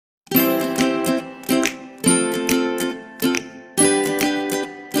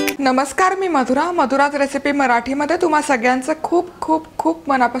नमस्कार, मी मधुराज रेसिपी मराठीमध्ये तुम्हा सगळ्यांचं खूप खूप खूप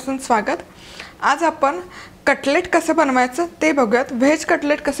मनापासून स्वागत। आज आपण कटलेट कसे बनवायचं ते बघूयात। व्हेज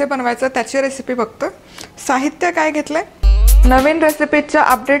कटलेट कसे बनवायचं त्याची रेसिपी बघतो। साहित्य काय घेतलंय? नवीन रेसिपीच्या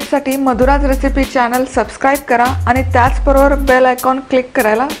अपडेटसाठी मधुराज रेसिपी चॅनल सबस्क्राइब करा आणि त्याचबरोबर बेल आयकॉन क्लिक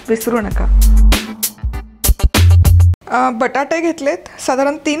करायला विसरू नका। बटाटे घेतलेत,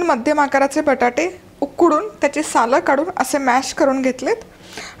 साधारण 3 मध्यम आकाराचे बटाटे उकडून त्याची सालं काढून असे मॅश करून घेतलेत।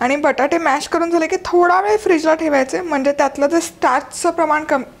 आणि बटाटे मॅश करून झाले की थोडा वेळ फ्रीजला ठेवायचे, म्हणजे त्यातलं जे स्टार्चचं प्रमाण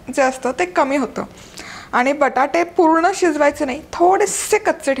जे असतं ते कमी होतं। आणि बटाटे पूर्ण शिजवायचे नाही, थोडेसे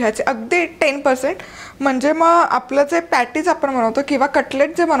कच्चे ठेवायचे, अगदी 10%, म्हणजे मग आपलं जे पॅटीज आपण बनवतो किंवा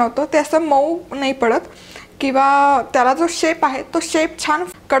कटलेट जे बनवतो ते असं मऊ नाही पडत, किंवा त्याला जो शेप आहे तो शेप छान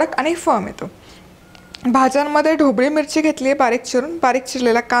कडक आणि फर्म येतो। भाज्यांमध्ये ढोबळी मिरची घेतली आहे बारीक चिरून, बारीक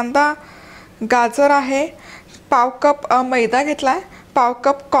चिरलेला कांदा, गाजर आहे, पाव कप मैदा घेतला आहे, पाव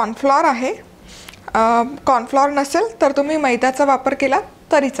कप कॉर्नफ्लॉर आहे। कॉर्नफ्लॉर नसेल तर तुम्ही मैद्याचा वापर केला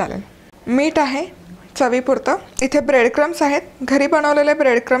तरी चालेल। मीठ आहे चवीपुरतं। इथे ब्रेड क्रम्स आहेत, घरी बनवलेले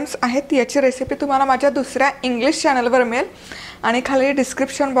ब्रेड क्रम्स आहेत। याची रेसिपी तुम्हाला माझ्या दुसऱ्या इंग्लिश चॅनलवर मिळेल आणि खाली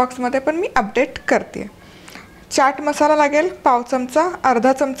डिस्क्रिप्शन बॉक्समध्ये पण मी अपडेट करते। चाट मसाला लागेल पाव चमचा,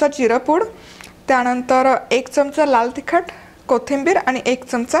 अर्धा चमचा जिरं पूड, त्यानंतर 1 चमचा लाल तिखट, कोथिंबीर आणि 1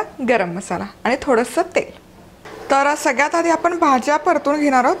 चमचा गरम मसाला आणि थोडंसं तेल। तर सगळ्यात आधी आपण भाज्या परतून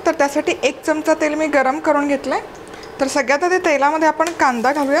घेणार आहोत, तर त्यासाठी 1 चमचा तेल मी गरम करून घेतलंय। तर सगळ्यात आधी तेलामध्ये आपण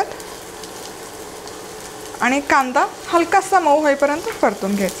कांदा घालूयात आणि कांदा हलकासा मऊ होईपर्यंत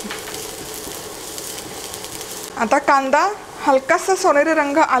परतून घ्यायचा। आता कांदा हलकासा सोनेरी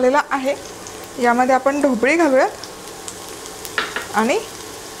रंग आलेला आहे, यामध्ये आपण ढोबळी घालूयात आणि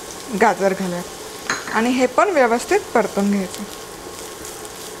गाजर घालूयात आणि हे पण व्यवस्थित परतून घ्यायचं।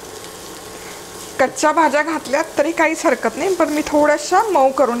 कच्च्या भाज्या घातल्यात तरी काहीच हरकत नाही, पण मी थोड्याशा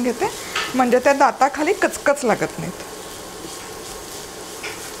मऊ करून घेते, म्हणजे त्या दाताखाली कचकच लागत नाहीत।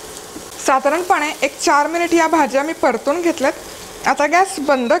 साधारणपणे 4 मिनिट या भाज्या मी परतून घेतल्यात। आता गॅस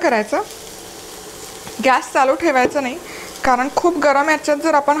बंद करायचा, गॅस चालू ठेवायचा नाही, कारण खूप गरम याच्यात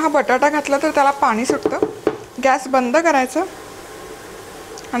जर आपण हा बटाटा घातला तर त्याला पाणी सुटतं। गॅस बंद करायचा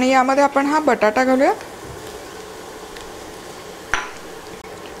आणि यामध्ये आपण हा बटाटा घालूयात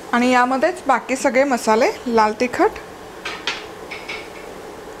आणि यामध्येच बाकी सगळे मसाले, लाल तिखट,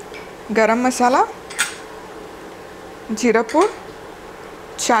 गरम मसाला, जिरं पूड,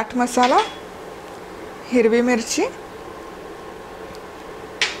 चाट मसाला, हिरवी मिरची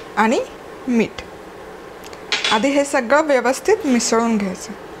आणि मीठ, आधी हे सगळं व्यवस्थित मिसळून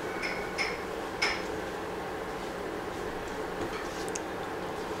घ्यायचं।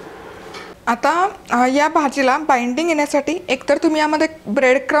 आता या भाजीला बाइंडिंग येण्यासाठी एकतर तुम्ही यामध्ये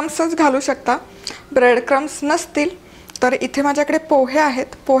ब्रेड क्रम्सच घालू शकता। ब्रेड क्रम्स नसतील तर इथे माझ्याकडे पोहे आहेत,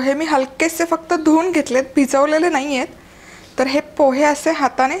 पोहे मी हलकेसे फक्त धुवून घेतलेत, भिजवलेले नाही आहेत। तर हे पोहे असे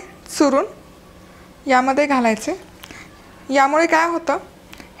हाताने चुरून यामध्ये घालायचे। यामुळे काय होतं,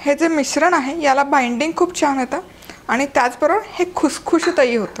 हे जे मिश्रण आहे याला बाइंडिंग खूप छान होतं आणि त्याचबरोबर हे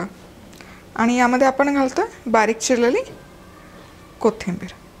खुसखुशीतही होतं। आणि यामध्ये आपण घालतो बारीक चिरलेली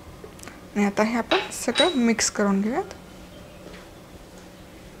कोथिंबीर आणि आता हे आपण सगळं मिक्स करून घेऊयात।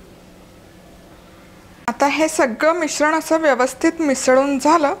 आता हे सगळं मिश्रण असं व्यवस्थित मिसळून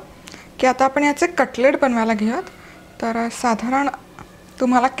झालं की आता आपण याचे कटलेट बनवायला घेऊयात। तर साधारण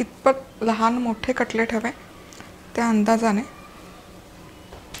तुम्हाला कितपत लहान मोठे कटलेट हवे त्या अंदाजाने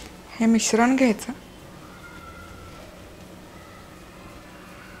हे मिश्रण घ्यायचं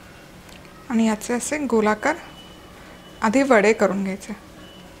आणि याचे असे गोलाकार आधी वडे करून घ्यायचे।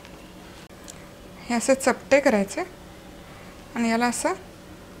 हे असे चपटे करायचे आणि याला असं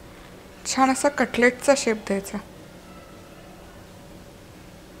छान असा कटलेटचा शेप द्यायचा।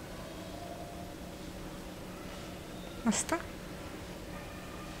 मस्त।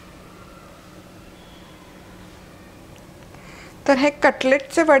 तर हे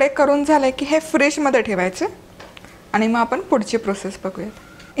कटलेटचे वडे करून झाले की हे फ्रीजमध्ये ठेवायचे आणि मग आपण पुढची प्रोसेस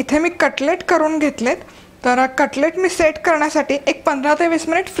बघूयात। इथे मी कटलेट करून घेतलेत, तर कटलेट मी सेट करण्यासाठी 15 ते 20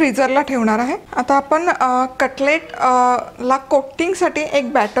 मिनिट फ्रीजरला ठेवणार आहे। आता आपण कटलेट ला कोटिंगसाठी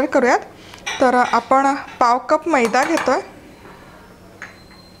एक बॅटर करूयात। तर आपण पाव कप मैदा घेतोय,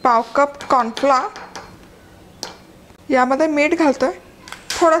 पाव कप कॉर्नफ्लॉर, यामध्ये मीठ घालतोय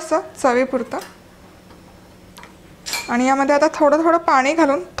थोडंसं चवीपुरतं आणि यामध्ये आता थोडं पाणी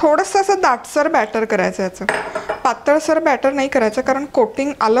घालून थोडंसं असं दाटसर बॅटर करायचं। याचं पातळसर बॅटर नाही करायचं, कारण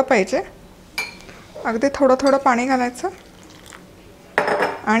कोटिंग आलं पाहिजे। अगदी थोडं पाणी घालायचं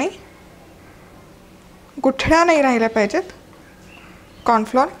आणि गुठळ्या नाही राहिल्या पाहिजेत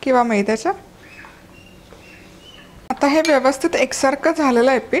कॉर्नफ्लॉर किंवा मैद्याच्या। आता हे व्यवस्थित एकसारखं झालेलं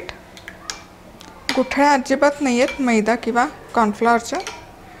आहे पीठ. गुठळ्या अजिबात नाही आहेत मैदा किंवा कॉर्नफ्लॉवरच्या.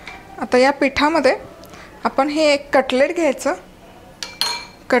 आता या पिठामध्ये आपण हे एक कटलेट घ्यायचं,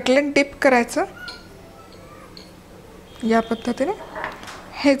 कटलेट डिप करायचं या पद्धतीने.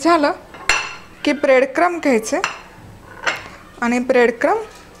 हे झालं की ब्रेड क्रम घ्यायचे आणि ब्रेड क्रम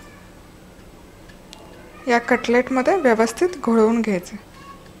या कटलेटमध्ये व्यवस्थित घोळवून घ्यायचे.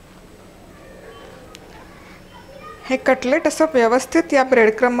 हे कटलेट असं व्यवस्थित या ब्रेड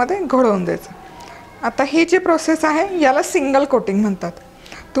क्रममध्ये घोळवून द्यायचं. आता ही जी प्रोसेस आहे याला सिंगल कोटिंग म्हणतात.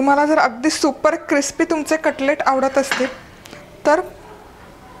 तुम्हाला जर अगदी सुपर क्रिस्पी तुमचे कटलेट आवडत असतील तर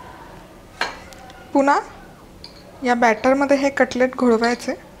पुन्हा या बॅटरमध्ये हे कटलेट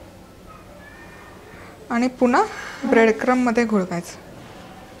घोळवायचे आणि पुन्हा ब्रेड क्रममध्ये घोळवायचं.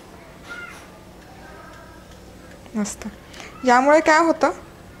 मस्त. यामुळे काय होतं,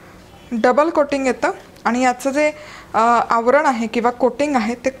 डबल कोटिंग येतं आणि याचं जे आवरण आहे किंवा कोटिंग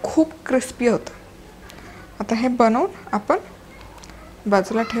आहे ते खूप क्रिस्पी होतं. आता हे बनवून आपण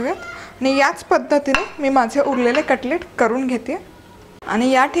बाजूला ठेवूयात आणि याच पद्धतीने मी माझे उरलेले कटलेट करून घेते. आणि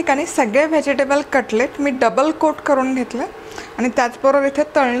या ठिकाणी सगळे व्हेजिटेबल कटलेट मी डबल कोट करून घेतले आणि त्याचबरोबर इथे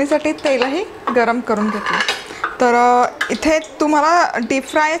तळणीसाठी तेलही गरम करून घेतलं. तर इथे तुम्हाला डीप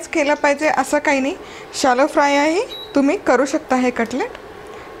फ्रायच केलं पाहिजे असं काही नाही, शॅलो फ्रायही तुम्ही करू शकता हे कटलेट.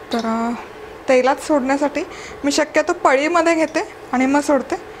 तर तेलात सोडण्यासाठी मी शक्यतो पळीमध्ये घेते आणि मग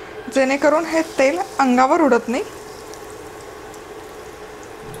सोडते, जेणेकरून हे तेल अंगावर उडत नाही.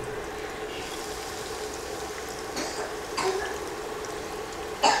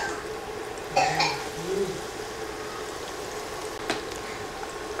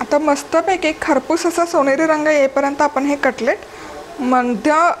 आता मस्तपैकी खरपूस असा सोनेरी रंग येईपर्यंत आपण हे कटलेट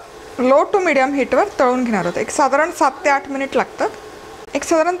लो टू मीडियम हीटवर तळून घेणार आहोत. एक साधारण 7 ते 8 मिनिट लागतात. एक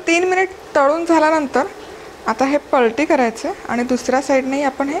साधारण 3 मिनिट तळून झाल्यानंतर आता हे पलटी करायचे आणि दुसऱ्या साईडनेही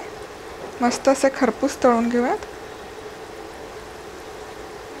आपण हे मस्त असे खरपूस तळून घेऊयात.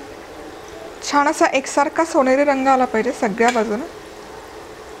 छान असा एकसारखा सोनेरी रंग आला पाहिजे सगळ्या बाजूने.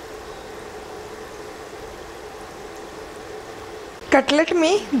 कटलेट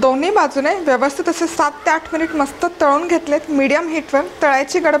मी दोन्ही बाजूने व्यवस्थित असे 7 ते 8 मिनिट मस्त तळून घेतलेत मीडियम हीटवर.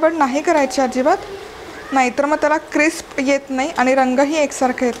 तळायची गडबड नाही करायची अजिबात, नाहीतर मग त्याला क्रिस्प येत नाही आणि रंगही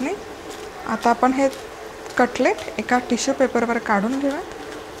एकसारखा येत नाही. आता आपण हे कटलेट एका टिश्यू पेपरवर काढून घेऊयात.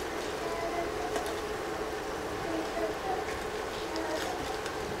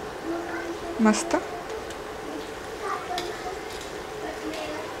 मस्त.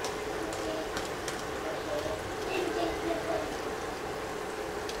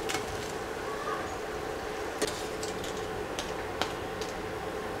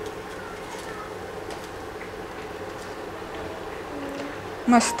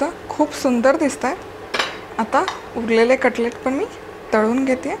 मस्त, खूप सुंदर दिसत आहे. आता उरलेले कटलेट पण मी तळून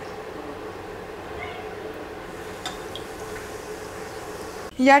घेते.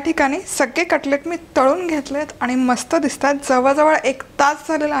 या ठिकाणी सगळे कटलेट मी तळून घेतलेत आणि मस्त दिसत आहेत. जवळजवळ 1 तास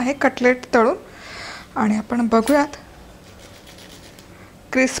झालेला आहे कटलेट तळून. आणि आपण बघूयात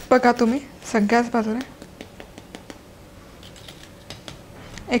क्रिस्प बघा तुम्ही सगळ्याच बाजूने.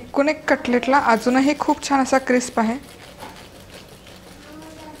 एकूण एक कटलेटला अजूनही खूप छान असा क्रिस्प आहे.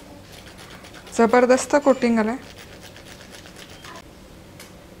 जबरदस्त कोटिंग आलं.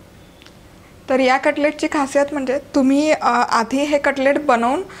 तर या कटलेटची खासियत म्हणजे तुम्ही आधी हे कटलेट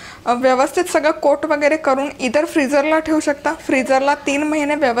बनवून व्यवस्थित सगळं कोट वगैरे करून इधर फ्रीजरला ठेवू शकता. फ्रीजरला 3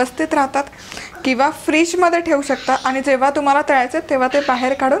 महिने व्यवस्थित राहतात किंवा फ्रीजमध्ये ठेवू शकता आणि जेव्हा तुम्हाला तळायचे तेव्हा ते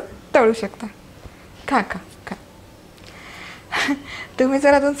बाहेर काढून तळू शकता. खा खा खा. तुम्ही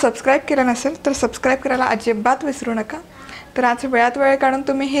जर अजून सबस्क्राईब केलं नसेल तर सबस्क्राईब करायला अजिबात विसरू नका. तर आज वेळात वेळ काढून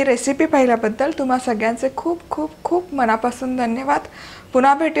तुम्ही ही रेसिपी पाहिल्याबद्दल तुम्हा सगळ्यांचे खूप खूप खूप मनापासून धन्यवाद.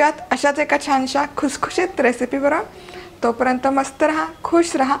 पुन्हा भेटूयात अशाच एका छानशा खुसखुशीत रेसिपीबरोबर. तोपर्यंत मस्त राहा,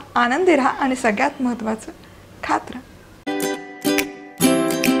 खुश राहा, आनंदी राहा आणि सगळ्यात महत्त्वाचं खात राहा.